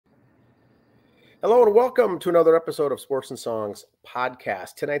Hello and welcome to another episode of Sports and Songs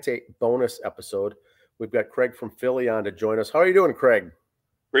podcast. Tonight's a bonus episode. We've got Craig from Philly on to join us. How are you doing, Craig?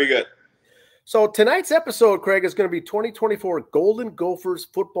 Pretty good. So tonight's episode, Craig, is going to be 2024 Golden Gophers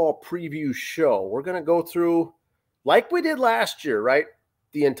football preview show. We're going to go through, like we did last year, right?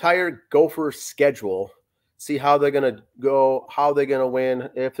 The entire Gophers schedule, see how they're going to go, how they're going to win,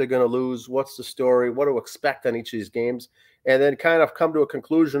 if they're going to lose, what's the story, what to expect on each of these games, and then kind of come to a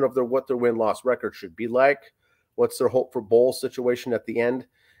conclusion of what their win-loss record should be like, what's their hope for bowl situation at the end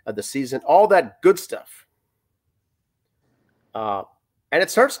of the season, all that good stuff. And it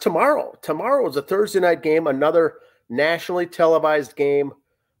starts tomorrow. Tomorrow is a Thursday night game, another nationally televised game.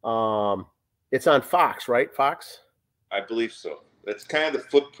 It's on Fox, right? Fox? I believe so. That's kind of the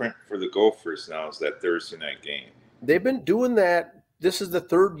footprint for the Gophers now, is that Thursday night game. They've been doing that. This is the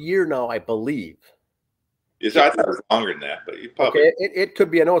third year now, I believe. I thought it was longer than that, but you probably. Okay, it could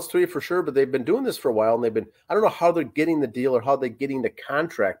be. I know it's 3 for sure, but they've been doing this for a while, and they've been. I don't know how they're getting the deal or how they're getting the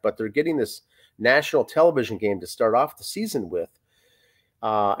contract, but they're getting this national television game to start off the season with,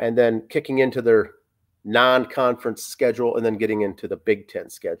 and then kicking into their non-conference schedule, and then getting into the Big Ten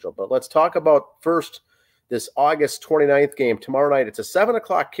schedule. But let's talk about first this August 29th game tomorrow night. It's a 7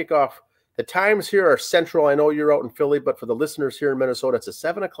 o'clock kickoff. The times here are central. I know you're out in Philly, but for the listeners here in Minnesota, it's a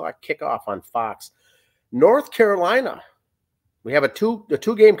 7 o'clock kickoff on Fox. North Carolina, we have a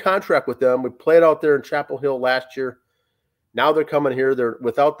two-game contract with them. We played out there in Chapel Hill last year. Now they're coming here. They're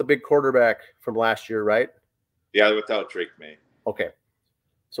without the big quarterback from last year, right? Yeah, without Drake May. Okay.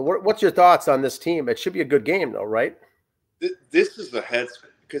 So what's your thoughts on this team? It should be a good game, though, right? This is the heads,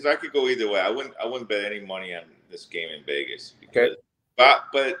 because I could go either way. I wouldn't bet any money on this game in Vegas. Because, okay.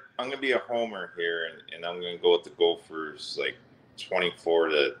 But I'm going to be a homer here, and I'm going to go with the Gophers like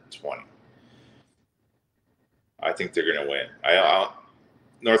 24-20. I think they're going to win.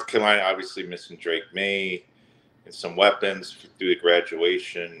 North Carolina obviously missing Drake May and some weapons through the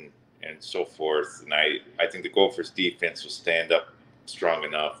graduation and so forth. And I think the Gophers defense will stand up strong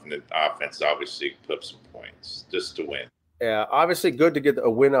enough, and the offense obviously put up some points just to win. Yeah, obviously good to get a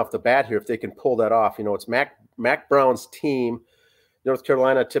win off the bat here if they can pull that off. You know, it's Mac Brown's team. North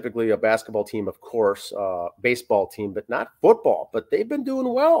Carolina, typically a basketball team, of course, baseball team, but not football. But they've been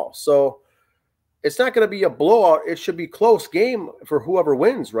doing well. So it's not going to be a blowout. It should be a close game for whoever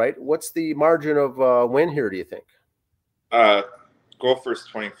wins, right? What's the margin of win here, do you think? Gophers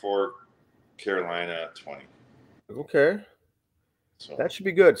 24, Carolina 20. Okay. So that should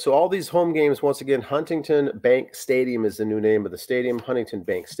be good. So all these home games, once again, Huntington Bank Stadium is the new name of the stadium, Huntington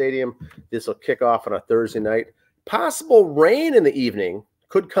Bank Stadium. This will kick off on a Thursday night. Possible rain in the evening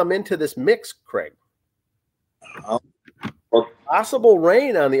could come into this mix, Craig. Possible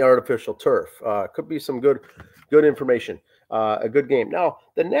rain on the artificial turf. Could be some good information. A good game. Now,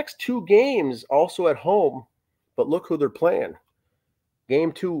 the next two games also at home, but look who they're playing.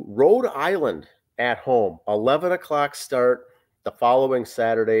 Game 2, Rhode Island at home. 11 o'clock start the following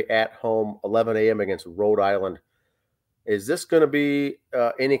Saturday at home, 11 a.m. against Rhode Island. Is this going to be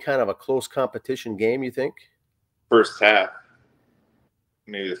any kind of a close competition game, you think? First half.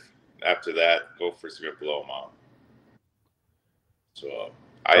 Maybe after that, Gophers are going to blow them out. So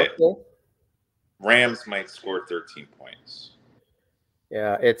Rams might score 13 points.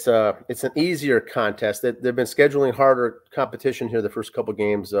 Yeah, it's an easier contest. They've been scheduling harder competition here the first couple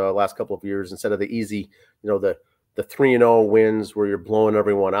games, last couple of years, instead of the easy, the 3-0 wins where you're blowing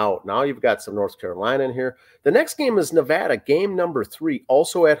everyone out. Now you've got some North Carolina in here. The next game is Nevada, game number 3,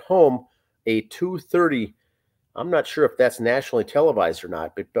 also at home, a 2:30. I'm not sure if that's nationally televised or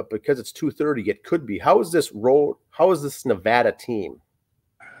not, but because it's 2:30, it could be. How is this Nevada team?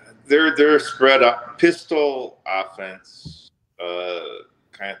 They're spread up, pistol offense,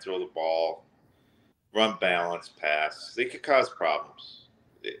 kind of throw the ball, run balance, pass. They could cause problems.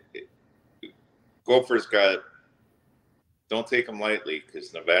 Gophers don't take them lightly,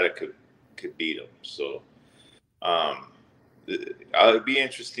 because Nevada could beat them. So it'll be an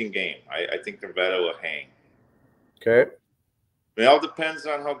interesting game. I think Nevada will hang. Okay. It all depends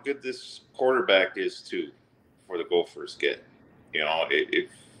on how good this quarterback is too, for the Gophers get.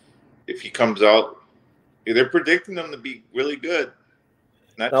 If he comes out, they're predicting them to be really good.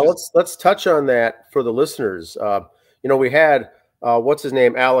 Now let's touch on that for the listeners. We had what's his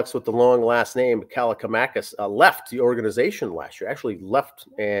name, Alex with the long last name, Kalakamakis, left the organization last year. Actually left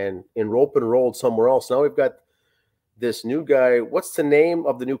and enrolled somewhere else. Now we've got this new guy. What's the name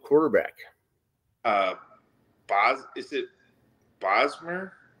of the new quarterback? Is it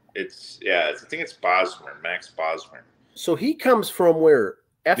Bosmer? I think it's Bosmer, Max Bosmer. So he comes from where?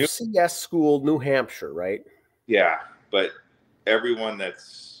 FCS school, New Hampshire, right? Yeah, but everyone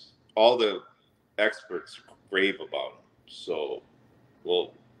all the experts rave about him. So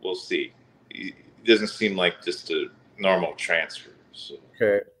we'll see. He doesn't seem like just a normal transfer. So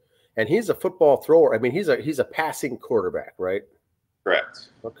Okay. And he's a football thrower. I mean, he's a passing quarterback, right? correct.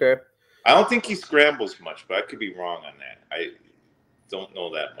 Okay. I don't think he scrambles much, but I could be wrong on that. I don't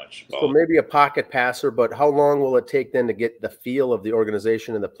know that much about So maybe a pocket passer, but how long will it take then to get the feel of the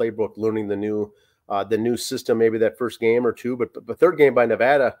organization and the playbook, learning the new system? Maybe that first game or two, but the third game by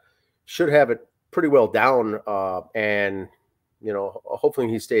Nevada should have it pretty well down. And hopefully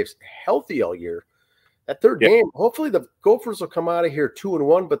he stays healthy all year. That third Yeah. game, hopefully the Gophers will come out of here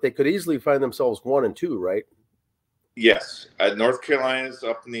 2-1, but they could easily find themselves 1-2, right? Yes. North Carolina's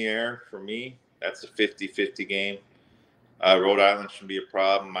up in the air for me. That's a 50-50 game. Rhode Island should be a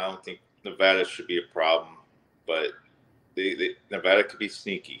problem. I don't think Nevada should be a problem, but Nevada could be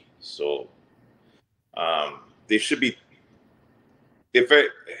sneaky. So they should be.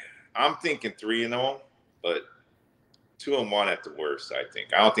 I'm thinking 3-0, but 2-1 at the worst. I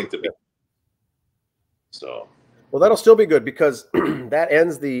think. I don't think they'll be. So. Well, that'll still be good because that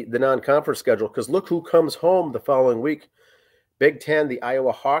ends the non-conference schedule. Because look who comes home the following week. Big Ten, the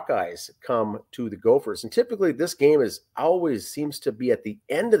Iowa Hawkeyes come to the Gophers. And typically this game always seems to be at the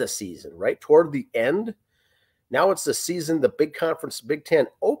end of the season, right? Toward the end. Now it's the season, the big conference, Big Ten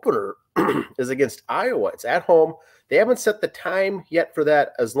opener is against Iowa. It's at home. They haven't set the time yet for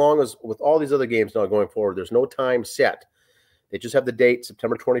that, as long as with all these other games now going forward, there's no time set. They just have the date,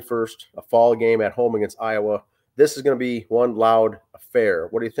 September 21st, a fall game at home against Iowa. This is going to be one loud affair.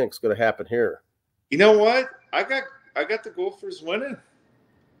 What do you think is going to happen here? You know what? I got the Gophers winning.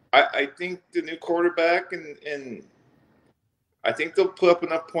 I think the new quarterback and I think they'll put up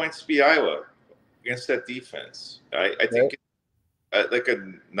enough points to beat Iowa against that defense. I think like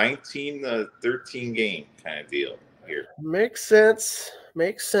a 19-13 game kind of deal here. Makes sense.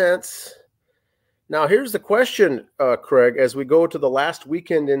 Makes sense. Now, here's the question, Craig. As we go to the last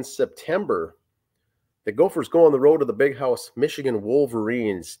weekend in September, the Gophers go on the road to the Big House Michigan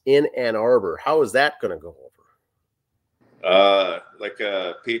Wolverines in Ann Arbor. How is that going to go over? Like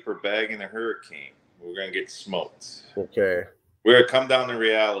a paper bag in a hurricane. We're going to get smoked. Okay. We're going to come down to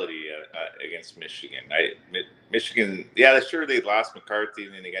reality against Michigan. Michigan, yeah, sure, they lost McCarthy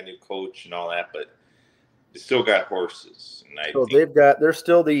and then they got a new coach and all that, but they still got horses. And so they're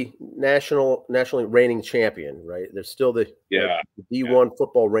still the nationally reigning champion, right? They're still the D1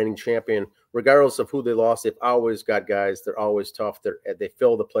 football reigning champion, regardless of who they lost. They've always got guys. They're always tough. They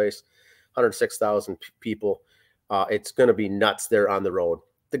fill the place, 106,000 people. It's going to be nuts there on the road.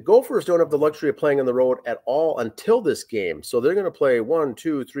 The Gophers don't have the luxury of playing on the road at all until this game. So they're going to play 1,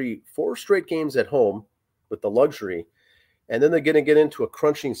 2, 3, 4 straight games at home with the luxury. And then they're going to get into a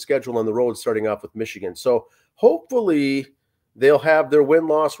crunching schedule on the road, starting off with Michigan. So hopefully they'll have their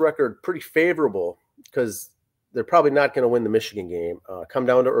win-loss record pretty favorable, because they're probably not going to win the Michigan game. Come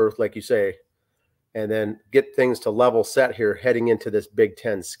down to earth, like you say, and then get things to level set here heading into this Big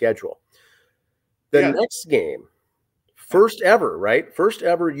Ten schedule. The next game, first ever, right? First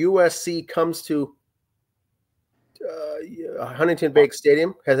ever USC comes to Huntington Bank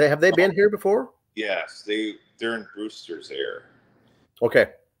Stadium. Have they been here before? Yes, they're in Brewster's era. Okay.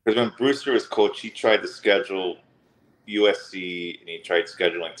 Because when Brewster was coach, he tried to schedule USC and he tried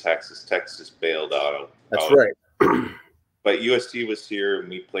scheduling Texas. Texas bailed out. That's right. But USC was here, and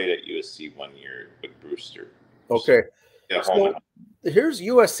we played at USC one year with Brewster. Okay. So here's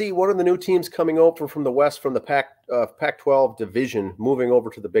USC, one of the new teams coming over from the West, from the Pac-12 division, moving over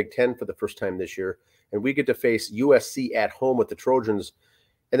to the Big Ten for the first time this year. And we get to face USC at home with the Trojans.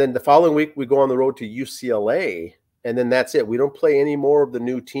 And then the following week, we go on the road to UCLA. And then that's it. We don't play any more of the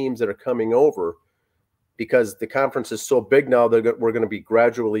new teams that are coming over, because the conference is so big now that we're going to be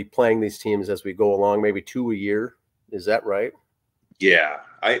gradually playing these teams as we go along, maybe 2 a year. Is that right? Yeah.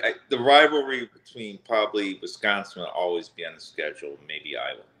 The rivalry between probably Wisconsin will always be on the schedule, maybe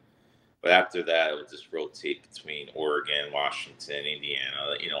Iowa. But after that, it will just rotate between Oregon, Washington,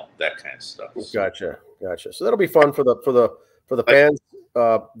 Indiana, that kind of stuff. Gotcha. So that'll be fun for the fans,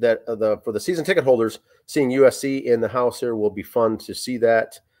 for the season ticket holders. Seeing USC in the house here will be fun to see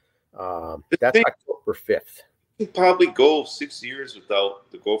that. That's October 5th. You can probably go 6 years without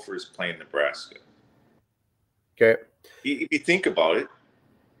the Gophers playing Nebraska. Okay. If you think about it,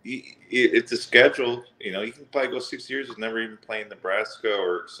 it's a schedule. You can probably go 6 years with never even playing Nebraska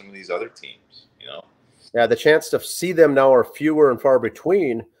or some of these other teams. Yeah, the chance to see them now are fewer and far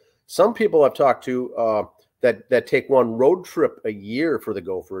between. Some people I've talked to that take one road trip a year for the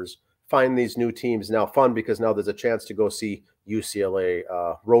Gophers find these new teams now fun, because now there's a chance to go see UCLA,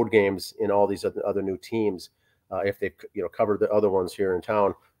 road games in all these other new teams. if they've covered the other ones here in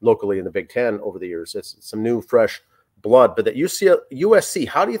town locally in the Big Ten over the years. It's some new, fresh blood. But that USC,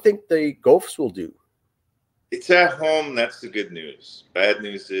 how do you think the Gophers will do? It's at home. That's the good news. Bad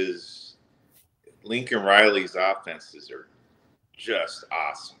news is Lincoln Riley's offenses are just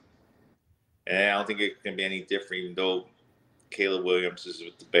awesome. And I don't think it can be any different, even though Caleb Williams is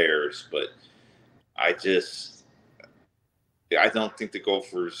with the Bears. But I don't think the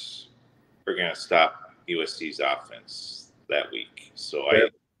Gophers are going to stop USC's offense that week. So I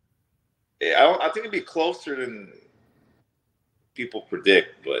think it'd be closer than people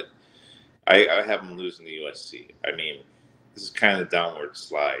predict, but I have them losing to USC. I mean, this is kind of a downward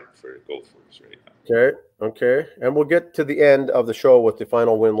slide for the Gophers right now. Okay. And we'll get to the end of the show with the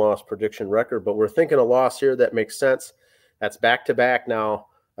final win-loss prediction record, but we're thinking a loss here that makes sense. That's back-to-back now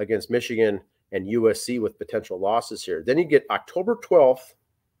against Michigan and USC with potential losses here. Then you get October 12th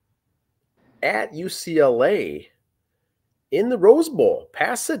at UCLA in the Rose Bowl.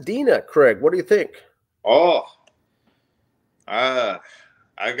 Pasadena, Craig, what do you think? Oh, I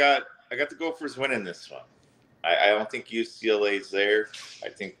got the Gophers winning this one. I don't think UCLA's there. I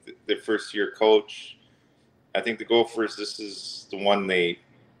think their first-year coach. I think the Gophers, this is the one they'll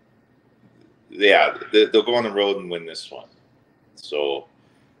go on the road and win this one. So,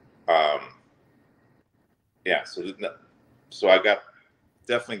 so I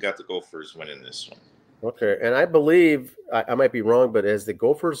definitely got the Gophers winning this one. Okay, and I believe I might be wrong, but have the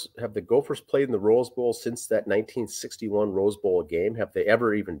Gophers played in the Rose Bowl since that 1961 Rose Bowl game? Have they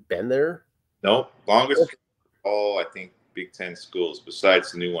ever even been there? No, longest I think Big Ten schools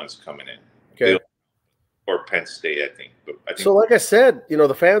besides the new ones coming in. Okay. Or Penn State, I think. But I think so, like I said,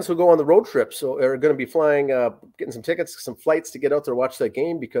 the fans who go on the road trip are going to be flying, getting some tickets, some flights to get out there watch that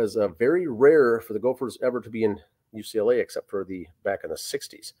game because very rare for the Gophers ever to be in UCLA except for back in the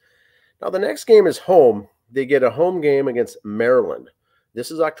 60s. Now, the next game is home. They get a home game against Maryland.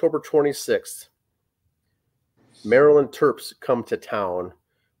 This is October 26th. Maryland Terps come to town.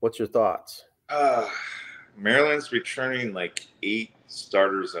 What's your thoughts? Maryland's returning like 8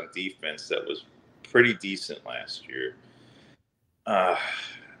 starters on defense. That was pretty decent last year. I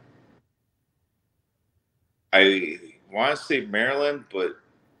want to say Maryland, but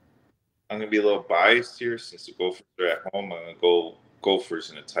I'm going to be a little biased here since the Gophers are at home. I'm going to go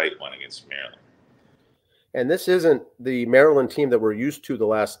Gophers in a tight one against Maryland. And this isn't the Maryland team that we're used to the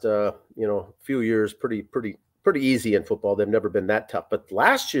last few years. Pretty easy in football. They've never been that tough. But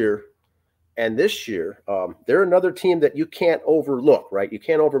last year and this year, they're another team that you can't overlook, right? You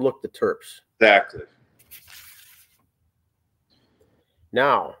can't overlook the Terps. Exactly.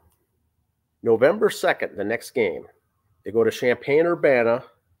 Now, November 2nd, the next game, they go to Champaign-Urbana,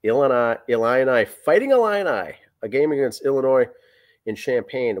 Illini, Fighting Illini, a game against Illinois in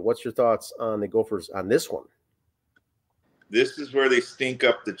Champaign. What's your thoughts on the Gophers on this one? This is where they stink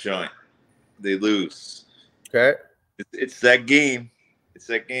up the joint. They lose. Okay. It's that game. It's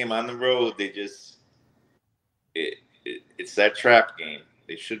that game on the road. They just it's that trap game.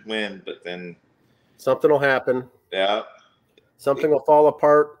 They should win, but then something will happen. Yeah. Something will fall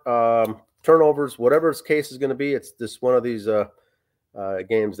apart. Turnovers, whatever the case is going to be, it's just one of these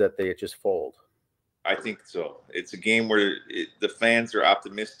games that they just fold. I think so. It's a game where the fans are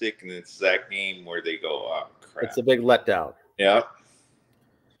optimistic, and it's that game where they go, oh, crap. It's a big letdown. Yeah.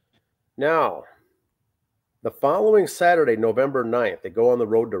 Now, the following Saturday, November 9th, they go on the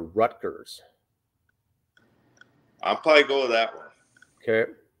road to Rutgers. I'll probably go with that one.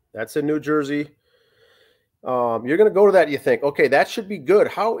 Okay. That's in New Jersey. You're going to go to that, you think, okay, that should be good.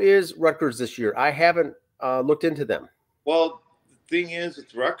 How is Rutgers this year? I haven't looked into them. Well, the thing is,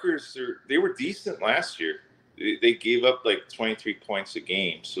 with Rutgers, they were decent last year. They gave up like 23 points a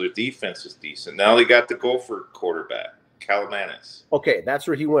game, so their defense is decent. Now they got the Gopher quarterback, Calamanis. Okay, that's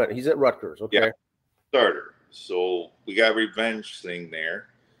where he went. He's at Rutgers. Okay. Yeah, starter. So we got a revenge thing there.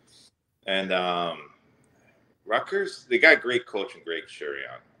 And Rutgers, they got great coaching, Greg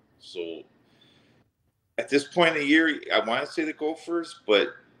Sherrion. So at this point in the year, I want to say the Gophers, but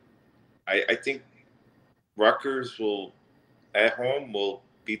I think Rutgers at home will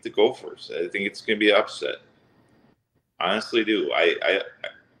beat the Gophers. I think it's going to be an upset. Honestly, do. I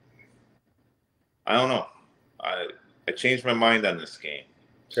don't know. I changed my mind on this game.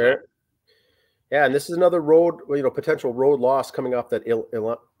 Okay. Yeah, and this is another road, potential road loss coming off that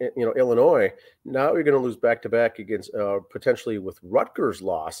Illinois. Now you're going to lose back-to-back against potentially with Rutgers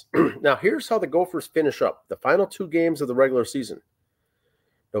loss. Now here's how the Gophers finish up the final 2 games of the regular season.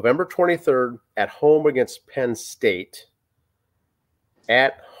 November 23rd at home against Penn State.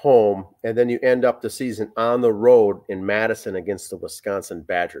 At home, and then you end up the season on the road in Madison against the Wisconsin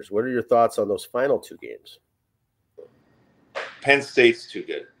Badgers. What are your thoughts on those final 2 games? Penn State's too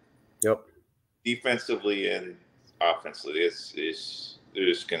good. Yep. Defensively and offensively, they're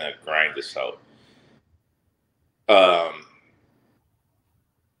just gonna grind us out.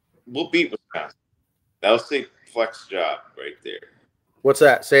 We'll beat Wisconsin. That'll say flex job right there. What's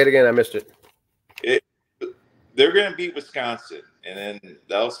that? Say it again. I missed it. They're going to beat Wisconsin, and then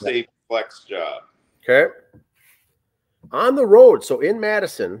they'll say flex job. Okay. On the road, so in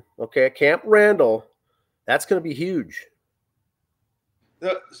Madison, okay, Camp Randall, that's going to be huge.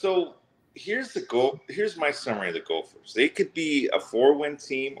 So here's the goal. Here's my summary of the Gophers. They could be a 4-win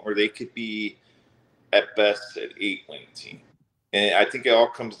team, or they could be at best an 8-win team. And I think it all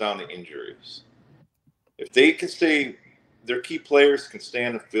comes down to injuries. If they can stay, their key players can stay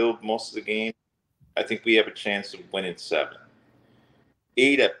on the field most of the game, I think we have a chance of winning 7.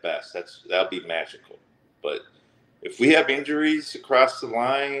 8 at best. That'll be magical. But if we have injuries across the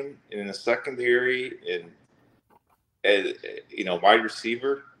line and in the secondary and wide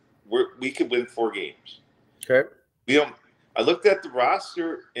receiver, we could win 4 games. Okay. I looked at the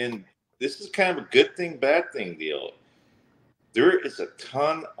roster, and this is kind of a good thing, bad thing deal. There is a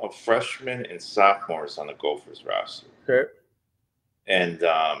ton of freshmen and sophomores on the Gophers roster. Okay. And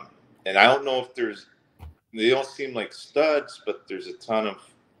I don't know if they don't seem like studs, but there's a ton of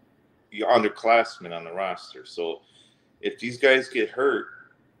underclassmen on the roster. So if these guys get hurt,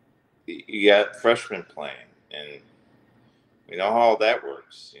 you got freshmen playing, and we know how that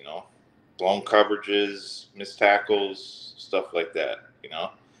works, blown coverages, missed tackles, stuff like that, When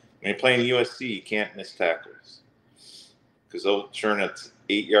you're playing USC, you can't miss tackles because they'll turn an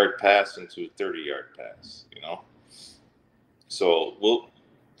 8-yard pass into a 30-yard pass, So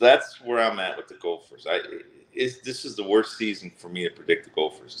that's where I'm at with the Gophers. This is the worst season for me to predict the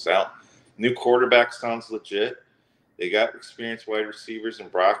Gophers. New quarterback sounds legit. They got experienced wide receivers in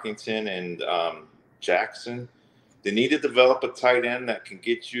Brockington and Jackson. They need to develop a tight end that can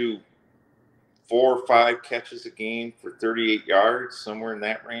get you 4 or 5 catches a game for 38 yards, somewhere in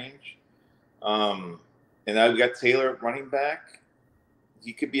that range. And I've got Taylor at running back.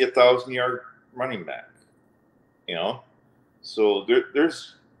 He could be a 1,000-yard running back, So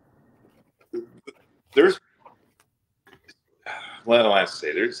there's what do I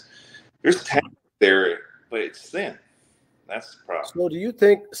say? There's talent there, but it's thin. That's the problem. So do you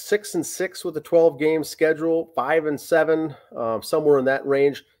think 6-6 with a 12-game schedule, 5-7, somewhere in that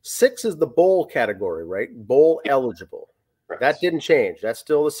range? 6 is the bowl category, right? Bowl eligible. Right. That didn't change. That's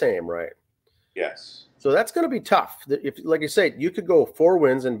still the same, right? Yes. So that's going to be tough. If, like you say, you could go 4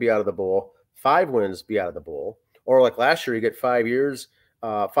 wins and be out of the bowl, 5 wins, be out of the bowl, or like last year, you get 5 years,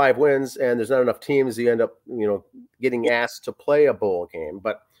 5 wins, and there's not enough teams. You end up, getting asked to play a bowl game.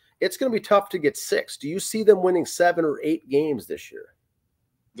 But it's going to be tough to get 6. Do you see them winning 7 or 8 games this year?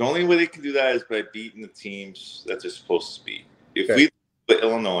 The only way they can do that is by beating the teams that they're supposed to beat. If we lose to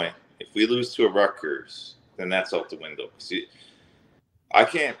Illinois, if we lose to a Rutgers, then that's out the window. See, I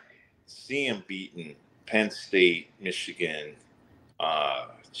can't see them beating Penn State, Michigan.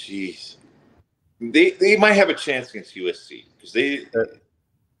 They might have a chance against USC because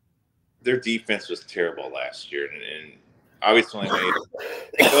their defense was terrible last year, and obviously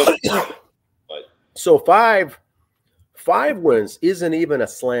but so 5 wins isn't even a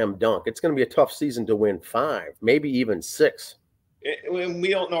slam dunk. It's going to be a tough season to win 5, maybe even 6. And we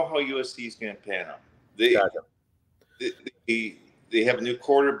don't know how USC is going to pan out. They have a new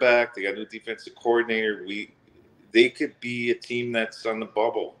quarterback. They got a new defensive coordinator. They could be a team that's on the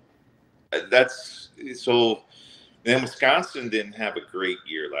bubble. That's so. And Wisconsin didn't have a great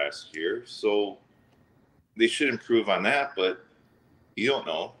year last year, so they should improve on that. But you don't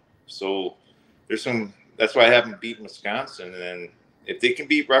know. So there's some. That's why I haven't beaten Wisconsin. And then if they can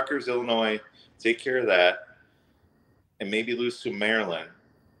beat Rutgers, Illinois, take care of that, and maybe lose to Maryland,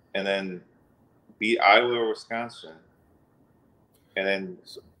 and then beat Iowa or Wisconsin, and then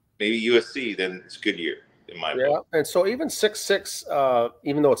maybe USC, then it's a good year in my book. And so even 6-6,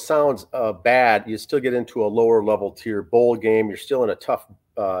 even though it sounds bad, you still get into a lower level tier bowl game. You're still in a tough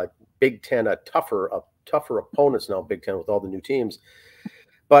Big Ten, a tougher opponents now, Big Ten with all the new teams.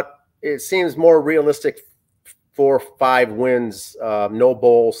 But it seems more realistic 4 or 5 wins, no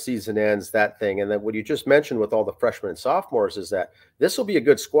bowl, season ends, that thing. And then what you just mentioned with all the freshmen and sophomores is that this will be a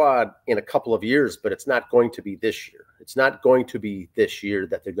good squad in a couple of years, but it's not going to be this year. It's not going to be this year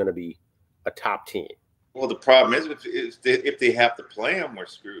that they're going to be a top team. Well, the problem is if they have to play them, we're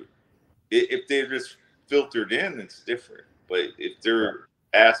screwed. If they're just filtered in, it's different. But if they're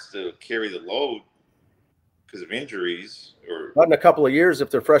asked to carry the load because of injuries, but in a couple of years, if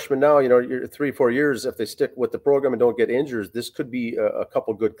they're freshmen now, you're 3-4 years, if they stick with the program and don't get injured, this could be a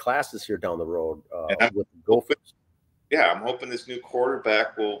couple good classes here down the road with the Gophers. yeah, I'm hoping this new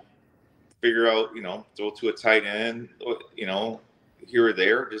quarterback will figure out, throw to a tight end, here or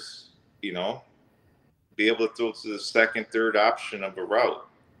there, just, be able to throw to the second, third option of a route,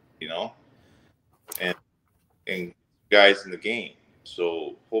 you know, and guys in the game.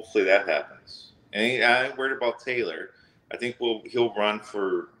 So hopefully that happens. And I ain't worried about Taylor. I think he'll run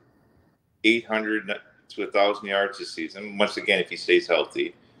for 800 to 1,000 yards this season. Once again, if he stays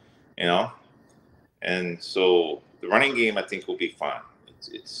healthy, you know. And so the running game, I think, will be fine.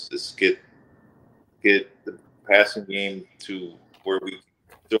 It's just get the passing game to where we can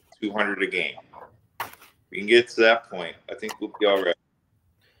throw 200 a game. We can get to that point. I think we'll be all right.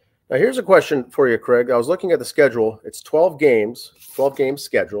 Now, here's a question for you, Craig. I was looking at the schedule. It's 12 games, 12 games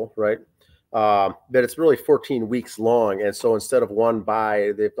schedule, right? But it's really 14 weeks long. And so instead of one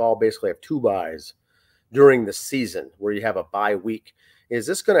bye, they all basically have two byes during the season where you have a bye week. Is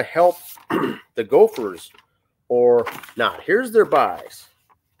this going to help the Gophers or not? Here's their byes.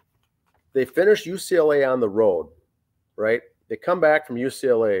 They finish UCLA on the road, right? They come back from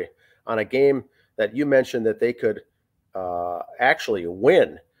UCLA on a game that you mentioned that they could actually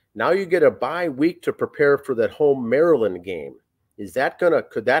win. Now you get a bye week to prepare for that home Maryland game.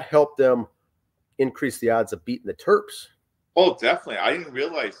 Could that help them increase the odds of beating the Terps? Oh, definitely. I didn't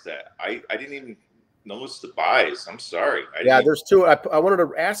realize that. I didn't even notice the byes. I'm sorry. There's two. I wanted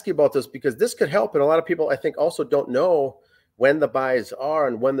to ask you about this because this could help. And a lot of people, I think, also don't know when the byes are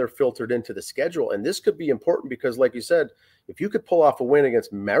and when they're filtered into the schedule. And this could be important because, like you said, if you could pull off a win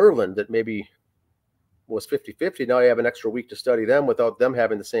against Maryland that maybe was 50-50, now you have an extra week to study them without them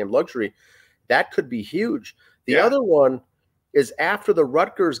having the same luxury. That could be huge. The other one is after the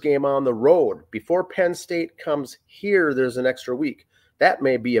Rutgers game on the road. Before Penn State comes here, there's an extra week. That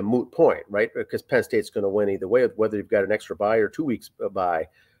may be a moot point, right? Because Penn State's going to win either way, whether you've got an extra bye or 2 weeks bye.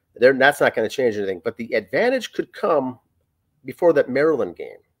 That's not going to change anything. But the advantage could come before that Maryland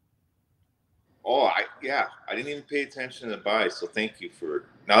game. Oh, I didn't even pay attention to the bye, so thank you for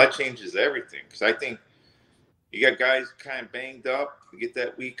now. That changes everything because I think you got guys kind of banged up. You get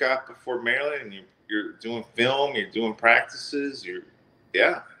that week off before Maryland, and you're doing film, you're doing practices.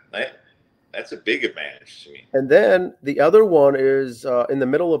 That's a big advantage to me. And then the other one is in the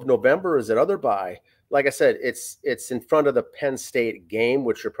middle of November is that other bye. Like I said, it's in front of the Penn State game,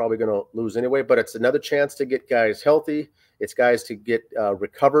 which you're probably going to lose anyway. But it's another chance to get guys healthy. It's guys to get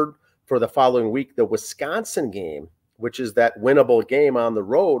recovered for the following week. The Wisconsin game, which is that winnable game on the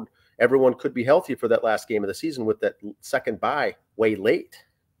road, everyone could be healthy for that last game of the season with that second bye way late.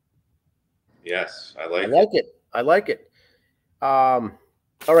 Yes, I like it.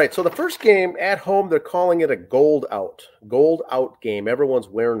 All right, so the first game at home, they're calling it a gold out game. Everyone's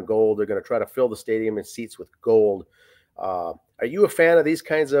wearing gold. They're going to try to fill the stadium and seats with gold. Are you a fan of these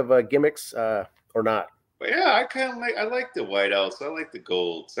kinds of gimmicks or not? Yeah, I like the whiteouts. I like the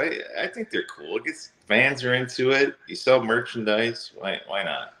golds. I think they're cool. It gets fans are into it. You sell merchandise. Why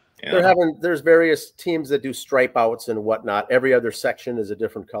not? There's various teams that do stripe outs and whatnot. Every other section is a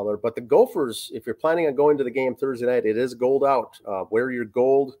different color. But the Gophers, if you're planning on going to the game Thursday night, it is gold out. Wear your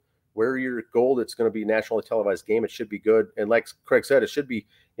gold. It's going to be a nationally televised game. It should be good. And like Craig said, it should be,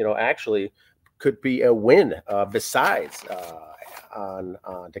 actually could be a win besides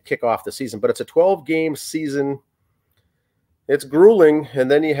to kick off the season. But it's a 12-game season. It's grueling. And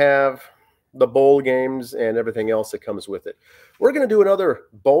then you have the bowl games and everything else that comes with it. We're going to do another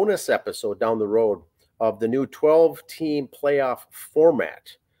bonus episode down the road of the new 12-team playoff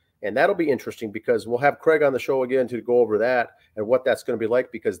format. And that'll be interesting because we'll have Craig on the show again to go over that and what that's going to be like,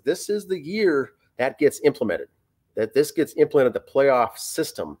 because this is the year that gets implemented, the playoff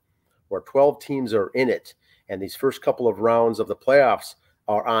system where 12 teams are in it. And these first couple of rounds of the playoffs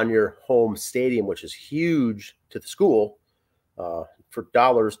are on your home stadium, which is huge to the school. For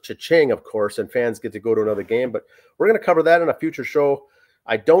dollars, cha-ching, of course, and fans get to go to another game. But we're going to cover that in a future show.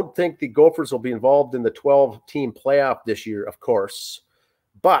 I don't think the Gophers will be involved in the 12-team playoff this year, of course.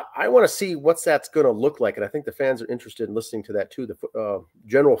 But I want to see what that's going to look like, and I think the fans are interested in listening to that too, the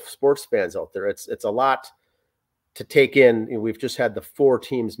general sports fans out there. It's a lot to take in. We've just had the 4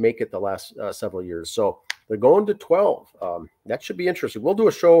 teams make it the last several years. So they're going to 12. That should be interesting. We'll do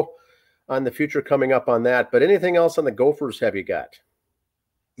a show on the future coming up on that. But anything else on the Gophers have you got?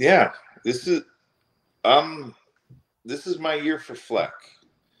 Yeah, this is my year for Fleck.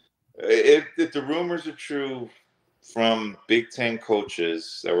 If the rumors are true from Big Ten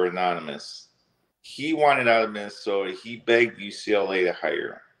coaches that were anonymous, he wanted out of Minnesota. He begged UCLA to hire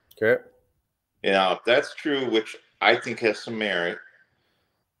him. Okay. If that's true, which I think has some merit,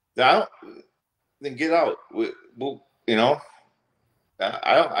 then get out.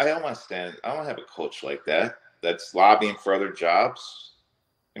 I don't want to stand. I don't have a coach like that. that's lobbying for other jobs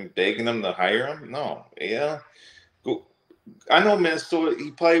and begging them to hire him? No. Yeah. I know Minnesota,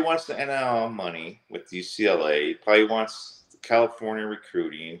 he probably wants the NIL money with UCLA. He probably wants California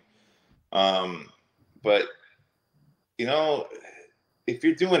recruiting. But, you know, if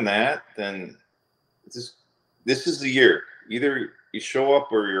you're doing that, then this is the year. Either you show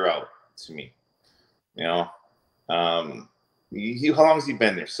up or you're out, to me. You know? How long has he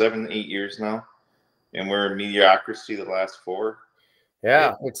been there? 7, 8 years now? And we're in mediocrity the last 4?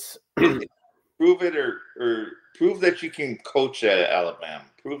 Yeah, prove it or prove that you can coach at Alabama.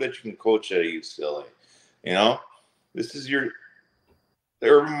 Prove that you can coach at UCLA. You know, this is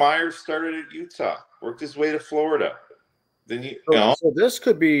Urban Meyer started at Utah, worked his way to Florida. Then so this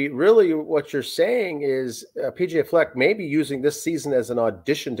could be really what you're saying is PJ Fleck maybe using this season as an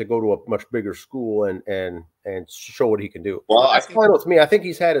audition to go to a much bigger school and show what he can do. Well, that's fine with me. I think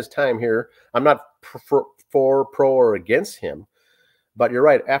he's had his time here. I'm not for pro or against him. But you're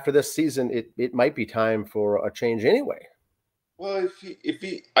right. After this season, it might be time for a change anyway. Well,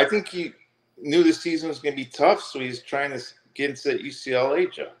 I think he knew the season was going to be tough, so he's trying to get into that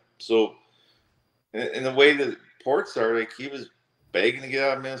UCLA job. So, in the way the reports are, like he was begging to get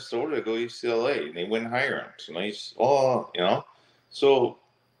out of Minnesota to go to UCLA, and they wouldn't hire him. So now he's so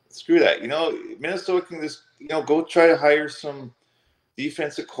screw that. Minnesota can just go try to hire some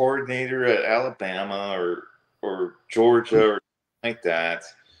defensive coordinator at Alabama or Georgia or like that.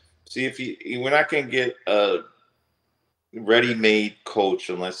 See if we're not going to get a ready-made coach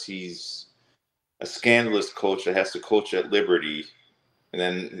unless he's a scandalous coach that has to coach at Liberty, and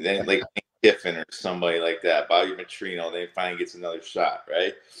then like Kiffin or somebody like that, Bobby Petrino, then finally gets another shot,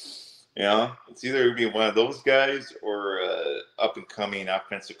 right? It's either going to be one of those guys or up-and-coming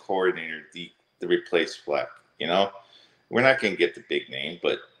offensive coordinator to replace Fleck. We're not going to get the big name,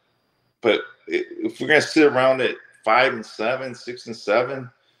 but if we're going to sit around at 5-7,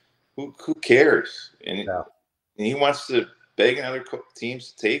 6-7, who cares? And he wants to beg other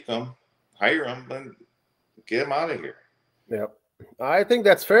teams to take him, hire him, and get him out of here. Yep, I think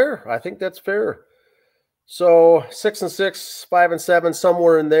that's fair. So 6-6, 5-7,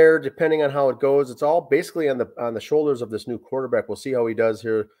 somewhere in there, depending on how it goes. It's all basically on the shoulders of this new quarterback. We'll see how he does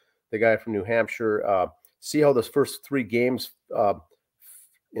here. The guy from New Hampshire. See how those first 3 games,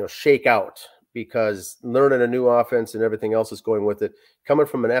 shake out. Because learning a new offense and everything else is going with it. Coming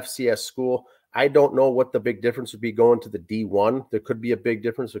from an FCS school, I don't know what the big difference would be going to the D1. There could be a big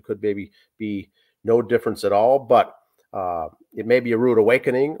difference. There could maybe be no difference at all. But it may be a rude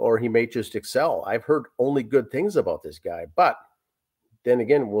awakening, or he may just excel. I've heard only good things about this guy. But then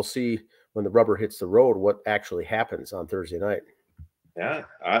again, we'll see when the rubber hits the road what actually happens on Thursday night. Yeah,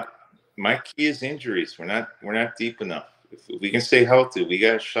 my key is injuries. We're not deep enough. If we can stay healthy, we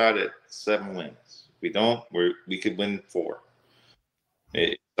got a shot at 7 wins. If we don't, we could win 4.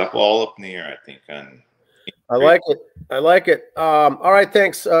 It's all up in the air, I think. I like it. All right,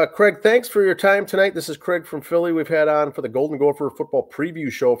 thanks. Craig, thanks for your time tonight. This is Craig from Philly. We've had on for the Golden Gopher football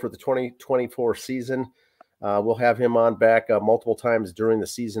preview show for the 2024 season. We'll have him on back multiple times during the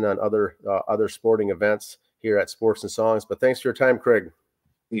season on other sporting events here at Sports and Songs. But thanks for your time, Craig.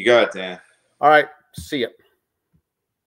 You got it, Dan. All right, see ya.